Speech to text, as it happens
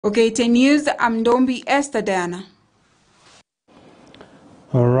Okay, KTN News, I'm Ndombi Esther Diana.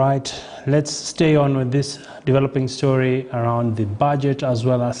 All right, let's stay on with this developing story around the budget as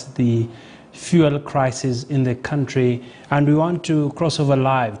well as the fuel crisis in the country. And we want to cross over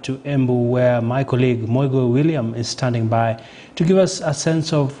live to Embu, where my colleague Moigo William is standing by to give us a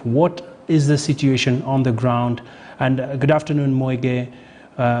sense of what is the situation on the ground. And good afternoon, Moige.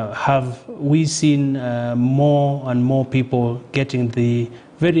 Have we seen more and more people getting the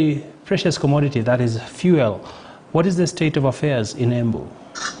very precious commodity that is fuel? What is the state of affairs in Embu?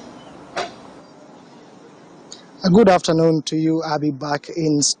 Good afternoon to you, Abby, back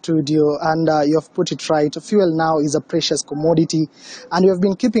in studio, and you have put it right. Fuel now is a precious commodity, and we have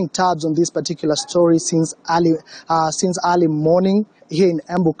been keeping tabs on this particular story since early morning. Here in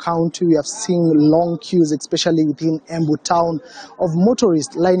Embu County, we have seen long queues, especially within Embu town, of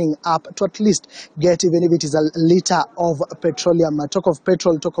motorists lining up to at least get, even if it is a liter of petroleum. Talk of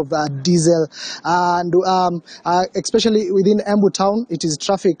petrol, talk of diesel, and especially within Embu town, it is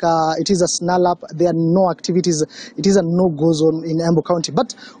traffic. It is a snarl up. There are no activities. It is a no-go zone in Embu County.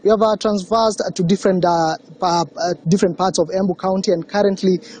 But we have transversed to different parts of Embu County, and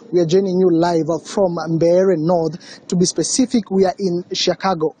currently we are joining you live from Mbeere North. To be specific, we are in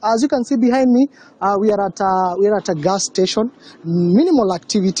Chicago. As you can see behind me, we are at a gas station. Minimal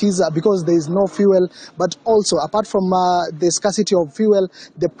activities because there is no fuel, but also apart from the scarcity of fuel,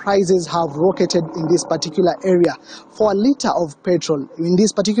 the prices have rocketed in this particular area. For a liter of petrol in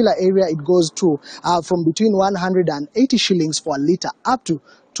this particular area, it goes to from between 180 shillings for a liter up to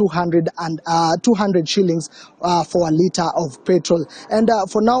 200 shillings for a liter of petrol. And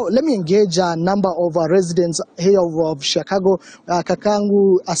for now, let me engage a number of residents here of Chicago.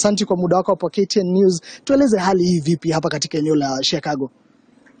 Kakangu, asante kwa muda wako kwa KTN News. Tueleze hali hii vipi hapa katika eneo la Chicago?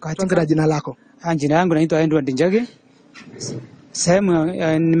 Tuanze na jina lako. Jina langu naitwa Edward Njagi.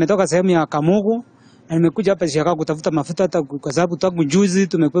 Nimetoka sehemu ya Kamugu. Nimekuja hapa Chicago kutafuta mafuta, hata kwa sababu tangu juzi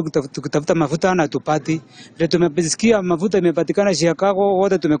tumekuwa kutafuta mafuta na tupati. Leo tumesikia mafuta imepatikana Chicago,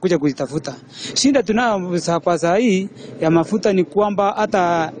 wote tumekuja kuzitafuta. Shinda tunayo kwa saa hii ya mafuta ni kwamba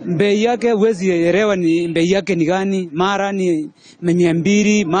hata bei yake huwezi elewa ni bei yake ni gani, mara ni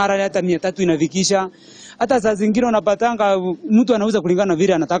 200, mara hata 300 inafikisha. Hata saa zingine unapatanga mtu anauza kulingana na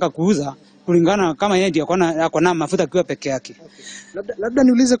vile anataka kuuza, kulingana kama yeye ndiye akona mafuta kwa peke yake. Labda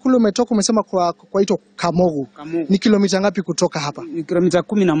niulize, kule umetoka umesema kwa ito Kamugu. Ni kilomita ngapi kutoka hapa? Kilomita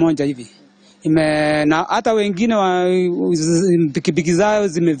 11 hivi. Na hata wengine pikipiki zao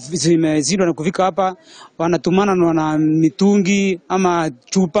zimeshindwa na kufika hapa, wanatumana na mitungi ama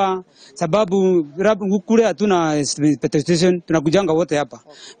chupa, sababu kule hatuna petrol station, tunakujanga wote hapa.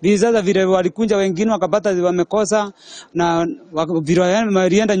 Sasa vile walikunja wengine wakapata wamekosa, na vile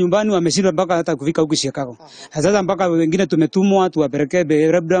walienda nyumbani wameshindwa mpaka hata kufika huku Chicago. Sasa mpaka wengine tumetumwa tuwapelekee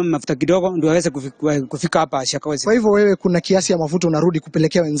labda mafuta kidogo ndio waweze kufika hapa Chicago. Kwa hivyo wewe kuna kiasi ya mafuta unarudi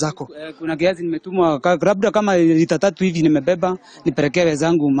kupelekea wenzako? Kuna kiasi nimetumwa labda kama lita 3 hivi nimebeba nipelekee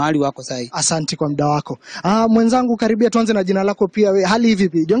wenzangu mahali wako sasa. Asante kwa muda wako. Mwenzangu karibia, tuanze na jina lako pia. We, hali hivi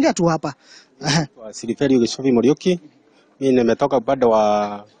vipi? Jongea tu hapa. Siliferi Ugishovi Morioki. Mimi nimetoka upande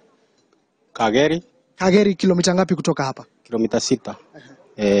wa Kageri. Kageri kilomita ngapi kutoka hapa? Kilomita 6.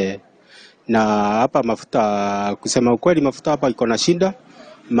 Na hapa mafuta, kusema ukweli, mafuta hapa iko na shida,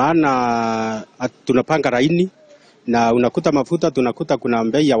 maana tunapanga laini na unakuta mafuta tunakuta kuna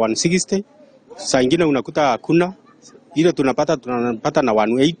bei ya 160, saa nyingine unakuta hakuna. Ile tunapata na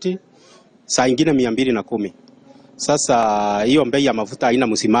 180, saa nyingine 210. Sasa hiyo bei ya mafuta haina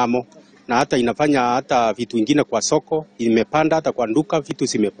msimamo, na hata inafanya hata vitu vingine kwa soko imepanda, hata kwa nduka vitu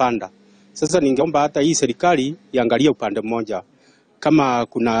zimepanda. Sasa ningeomba hata hii serikali iangalie upande mmoja, kama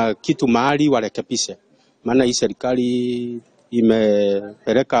kuna kitu mahali warekebishe, maana hii serikali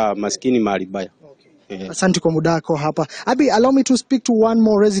imepeleka maskini mahali baya. Asante kwa muda wako hapa. Abi, allow me to speak to one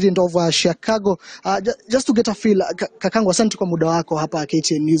more resident of Chicago, just to get a feel. Kakangu, asante kwa muda wako hapa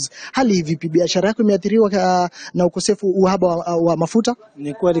KTN News. Hali vipi, biashara yako imeathiriwa na ukosefu uhaba wa mafuta?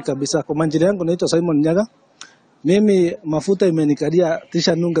 Ni kweli kabisa. Kwa majina yangu naitwa Simon Nyaga. Mimi mafuta imenikalia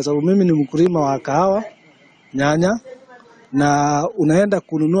tisha nunga, sababu mimi ni mkulima wa kahawa, nyanya, na unaenda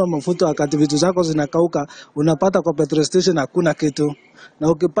kununua mafuta wakati vitu zako zinakauka, unapata kwa petrol station hakuna kitu.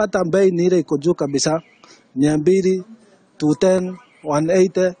 Na ukipata bei ni ile iko juu kabisa, 200, 210,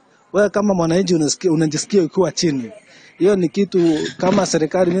 180. Wewe kama mwananchi unajisikia ukiwa chini. Hiyo ni kitu kama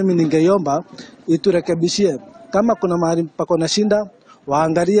serikali mimi ningeomba iturekebishie. Kama kuna mahali pako na shinda,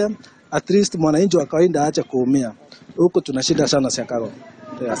 waangalie, at least mwananchi wa kawaida aache kuumia. Huko tuna shida sana Chicago.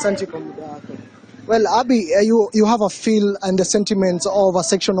 Asante kwa muda wako. Well, Abby, you have a feel and the sentiments of a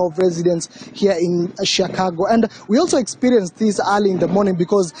section of residents here in Chicago, and we also experienced this early in the morning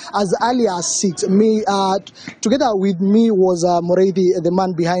because as early as 6, together with me was Moredi, the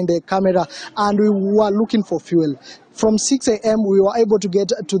man behind the camera, and we were looking for fuel. From 6 a.m. we were able to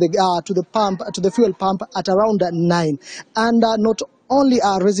get to the fuel pump at around 9, and not only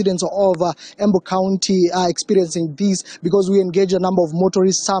are residents of Embu County experiencing this, because we engage a number of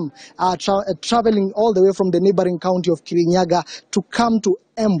motorists, some traveling all the way from the neighboring county of Kirinyaga to come to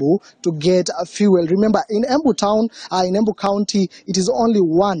Embu to get fuel. Remember, in Embu town, in Embu County, it is only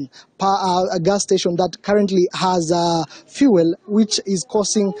one a gas station that currently has fuel, which is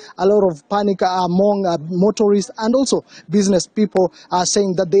causing a lot of panic among motorists and also business people,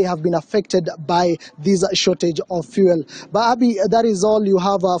 saying that they have been affected by this shortage of fuel. But Abby, that is all you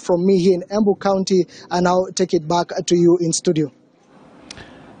have from me here in Embu County, and I'll take it back to you in studio.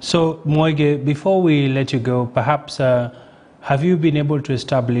 So, Moige, before we let you go, perhaps have you been able to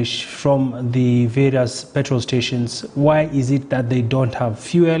establish from the various petrol stations why is it that they don't have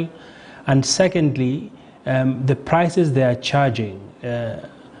fuel? And secondly, the prices they are charging,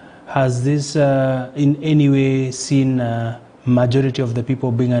 has this in any way seen majority of the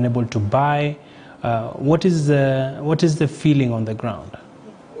people being unable to buy? What is the feeling on the ground?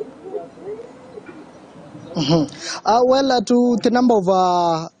 Well, to the number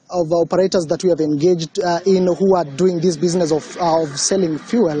of operators that we have engaged in who are doing this business of selling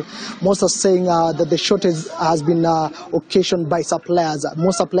fuel, most are saying that the shortage has been occasioned by suppliers.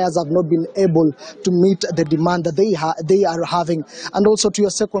 Most suppliers have not been able to meet the demand that they are having. And also to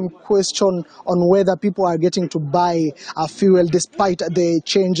your second question on whether people are getting to buy fuel despite the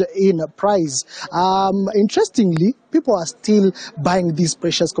change in price. Interestingly, people are still buying this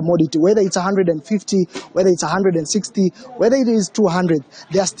precious commodity, whether it's 150, whether it's 160, whether it is 200,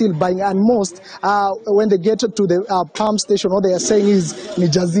 they are still buying. And most, when they get to the pump station, what they are saying is,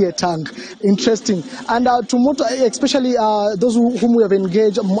 nijazie tank. Interesting. And especially those whom we have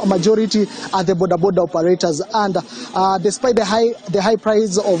engaged, majority are the border operators. And despite the high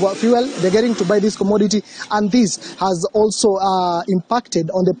price of fuel, they're getting to buy this commodity. And this has also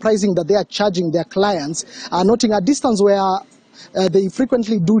impacted on the pricing that they are charging their clients, noting a distance where they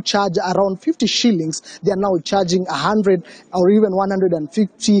frequently do charge around 50 shillings. They are now charging 100 or even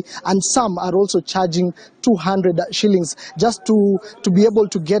 150, and some are also charging 200 shillings just to be able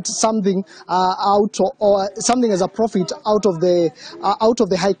to get something out, or something as a profit out of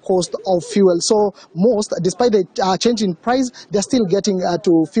the high cost of fuel. So most, despite the change in price, they're still getting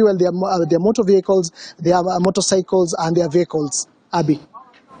to fuel their motor vehicles, their motorcycles, and their vehicles. Abby.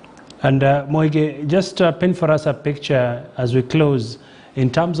 And Moige, just paint for us a picture as we close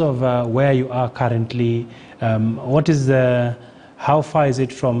in terms of where you are currently. What is how far is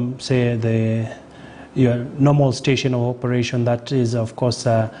it from, say, your normal station of operation that is, of course,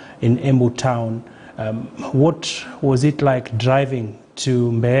 in Embu town? What was it like driving to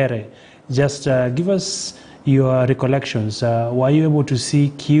Mbeere? Just give us your recollections. Were you able to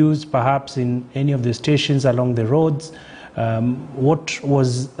see queues perhaps in any of the stations along the roads? What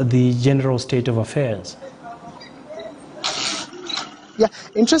was the general state of affairs? Yeah,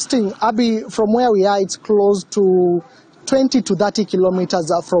 interesting, Abby. From where we are, it's close to 20 to 30 kilometers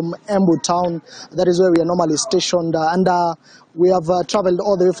from Embu town. That is where we are normally stationed, and we have traveled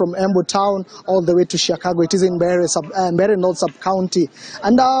all the way from Embu town all the way to Chicago. It is in Mbeere North Sub-County,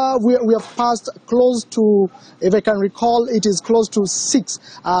 and we have passed close to, if I can recall, it is close to 6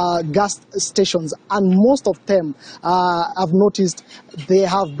 gas stations, and most of them I've noticed they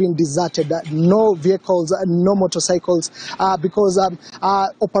have been deserted. No vehicles, no motorcycles, because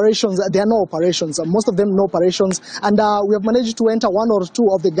operations, there are no operations. Most of them no operations, and we have managed to enter 1 or 2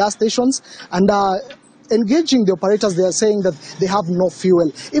 of the gas stations, and engaging the operators, they are saying that they have no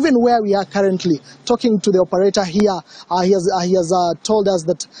fuel. Even where we are currently talking to the operator here, he has told us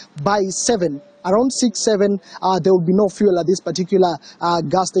that by 7, around 6, 7, there will be no fuel at this particular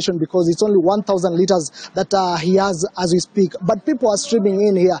gas station because it's only 1,000 liters that he has as we speak. But people are streaming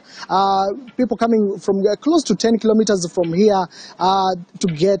in here. People coming from close to 10 kilometers from here to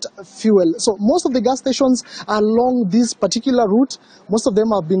get fuel. So most of the gas stations along this particular route, most of them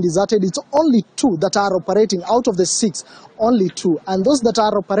have been deserted. It's only 2 that are operating out of the 6. Only 2, and those that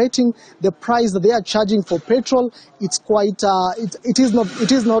are operating, the price that they are charging for petrol, it's quite it is not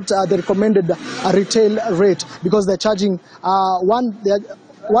the recommended retail rate, because they're charging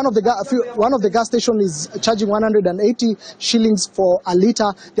one of the gas station is charging 180 shillings for a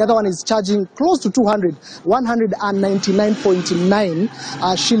liter. The other one is charging close to 200,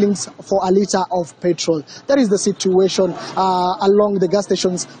 199.9 shillings for a liter of petrol. That is the situation along the gas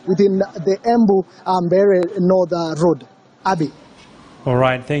stations within the Embu Mbere North Road. Abby. All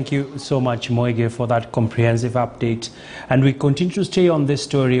right, thank you so much, Moige, for that comprehensive update. And we continue to stay on this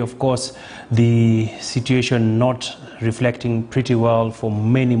story. Of course, the situation not reflecting pretty well for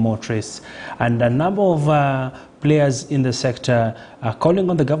many motorists. And a number of players in the sector are calling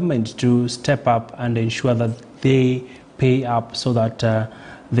on the government to step up and ensure that they pay up so that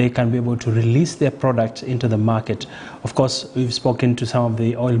they can be able to release their product into the market. Of course, we've spoken to some of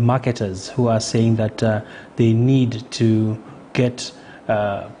the oil marketers who are saying that they need to get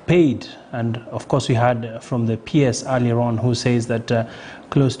paid, and of course we heard from the PS earlier on who says that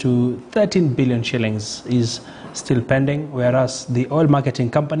close to 13 billion shillings is still pending, whereas the oil marketing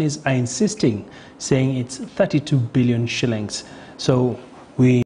companies are insisting, saying it's 32 billion shillings. So we